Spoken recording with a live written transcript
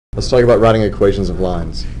Let's talk about writing equations of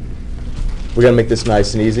lines. We're going to make this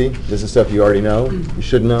nice and easy. This is stuff you already know, you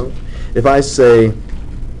should know. If I say,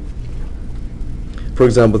 for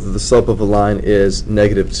example, that the slope of a line is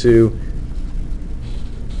 -2,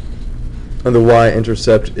 and the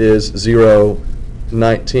y-intercept is 0,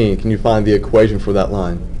 19, can you find the equation for that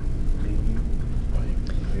line?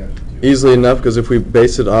 Easily enough, because if we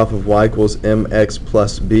base it off of y equals mx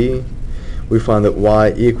plus b, we find that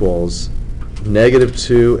y equals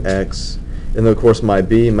 -2x, and then of course my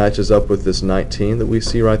b matches up with this 19 that we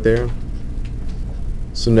see right there.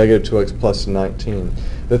 So -2x plus 19.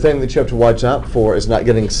 The thing that you have to watch out for is not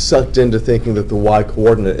getting sucked into thinking that the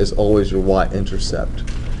y-coordinate is always your y-intercept.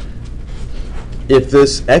 If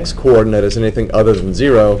this x-coordinate is anything other than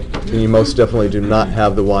 0, then you most definitely do not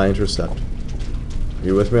have the y-intercept. Are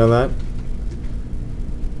you with me on that?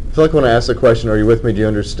 I feel like when I ask the question, are you with me, do you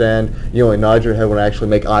understand, you only nod your head when I actually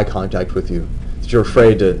make eye contact with you. That you're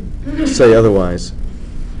afraid to say otherwise.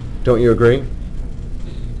 Don't you agree?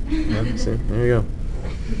 Yeah, see, there you go.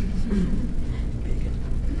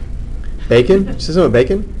 Bacon? You said something about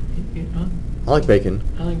bacon? Huh? I like bacon.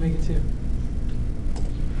 I like bacon too.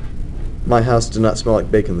 My house did not smell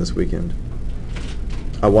like bacon this weekend.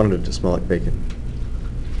 I wanted it to smell like bacon.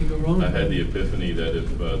 You go wrong. I had the epiphany that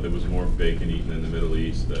if there was more bacon eaten in the Middle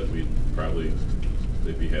East, that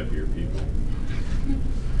they'd be happier people.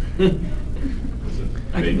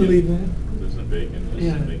 I can believe that. Doesn't bacon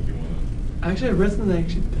just make you want to? Actually, I read something that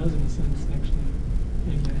actually does in a sense,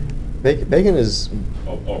 actually. Bacon is...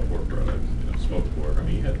 All pork products, smoked pork. I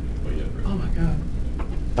mean, you had Oh my God.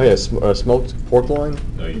 Oh yeah, smoked pork loin?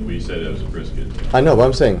 No, we said it was a brisket. I know, but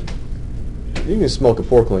I'm saying, you can smoke a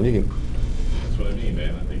pork loin. You can... That's what I mean,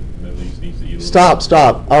 man. I think the Middle East needs to eat a little.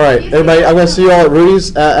 Stop. All right, everybody, I'm going to see you all at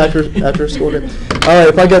Rudy's after school day. All right,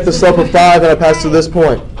 if I get the slope of 5 and I pass to this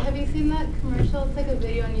point. Have you seen that commercial? It's like a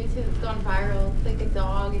video on YouTube that's gone viral. It's like a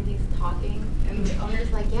dog and he's talking, and the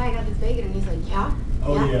owner's like, "Yeah, I got this bacon," and he's like, "Yeah,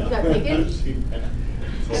 Oh, yeah. you got bacon."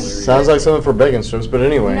 Sounds like something for bacon strips, but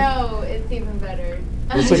anyway. No, it's even better.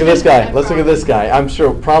 Let's look at this guy. Let's look at this guy. I'm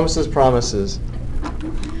sure promises. I'm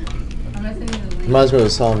gonna send you the link. Reminds me of the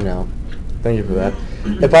song now. Thank you for that.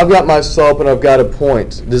 If I've got my slope and I've got a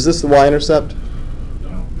point, is this the y-intercept?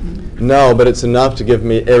 No. No, but it's enough to give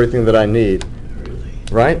me everything that I need.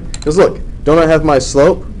 Right? Because look, don't I have my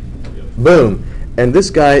slope? Yep. Boom. And this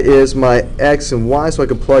guy is my x and y, so I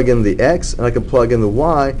can plug in the x and I can plug in the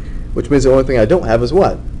y, which means the only thing I don't have is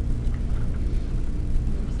what?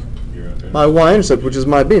 My y-intercept, which is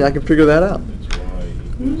my b, and I can figure that out. That's y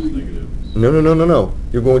equals negative. No.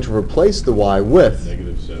 You're going to replace the y with,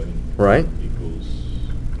 -7. right? Equals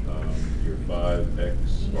your 5x,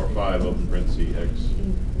 or 5 open parentheses x.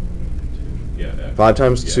 Yeah. 5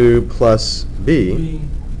 times 2 plus b.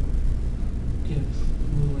 Yes.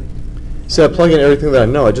 See, I plug in everything that I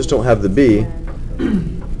know, I just don't have the b.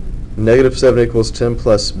 -7 equals 10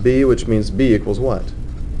 plus b, which means b equals what?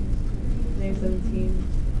 -17.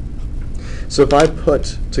 So if I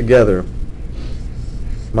put together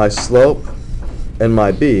my slope and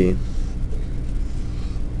my b,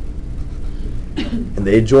 and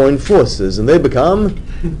they join forces, and they become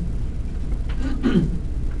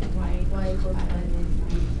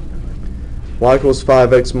y equals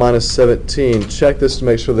 5x minus 17. Check this to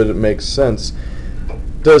make sure that it makes sense.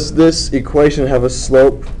 Does this equation have a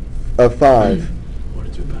slope of 5?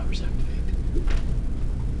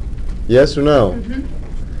 Yes or no?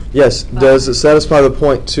 Yes. Does it satisfy the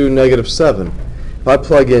point 2, -7? If I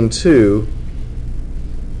plug in 2,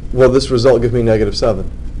 will this result give me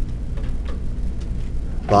 -7?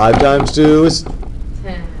 5 times 2 is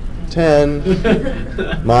 10.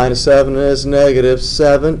 Minus 7 is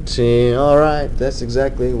 -17. All right, that's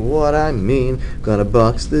exactly what I mean. Gonna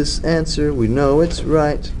box this answer. We know it's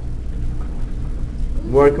right.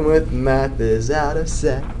 Working with math is out of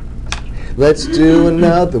sight. Let's do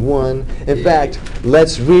another one. In fact,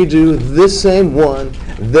 let's redo this same one.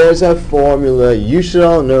 There's a formula you should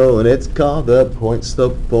all know, and it's called the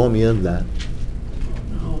point-slope formula.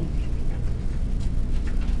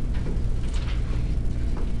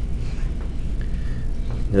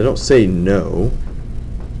 Now don't say no.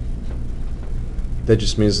 That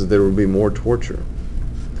just means that there will be more torture.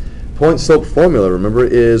 Point-slope formula, remember,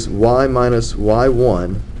 is y minus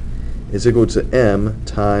y1 is equal to m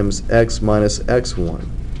times x minus x1.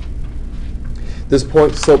 This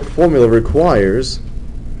point-slope formula requires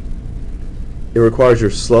your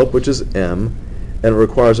slope, which is m, and it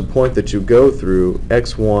requires a point that you go through,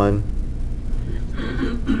 x1,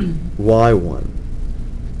 y1.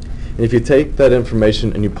 And if you take that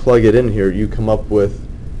information and you plug it in here, you come up with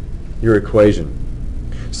your equation.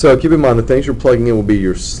 So keep in mind the things you're plugging in will be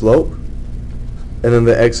your slope and then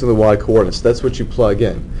the x and the y coordinates. That's what you plug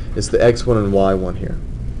in. It's the x1 and y1 here.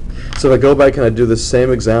 So if I go back and I do the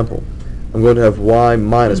same example, I'm going to have y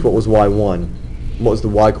minus, what was y1? What was the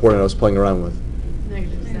y coordinate I was playing around with?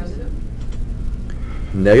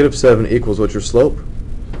 -7. -7 equals what's your slope?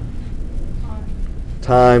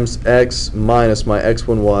 Times x minus my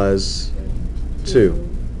x1 was 2.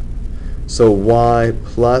 So y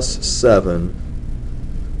plus 7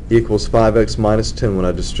 equals 5x minus 10 when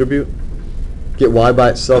I distribute. Get y by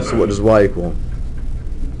itself, so what does y equal?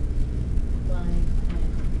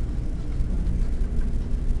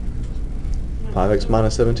 5x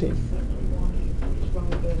minus 17.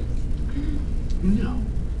 No.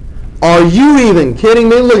 Are you even kidding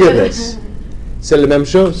me? Look at this. C'est la même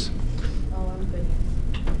chose.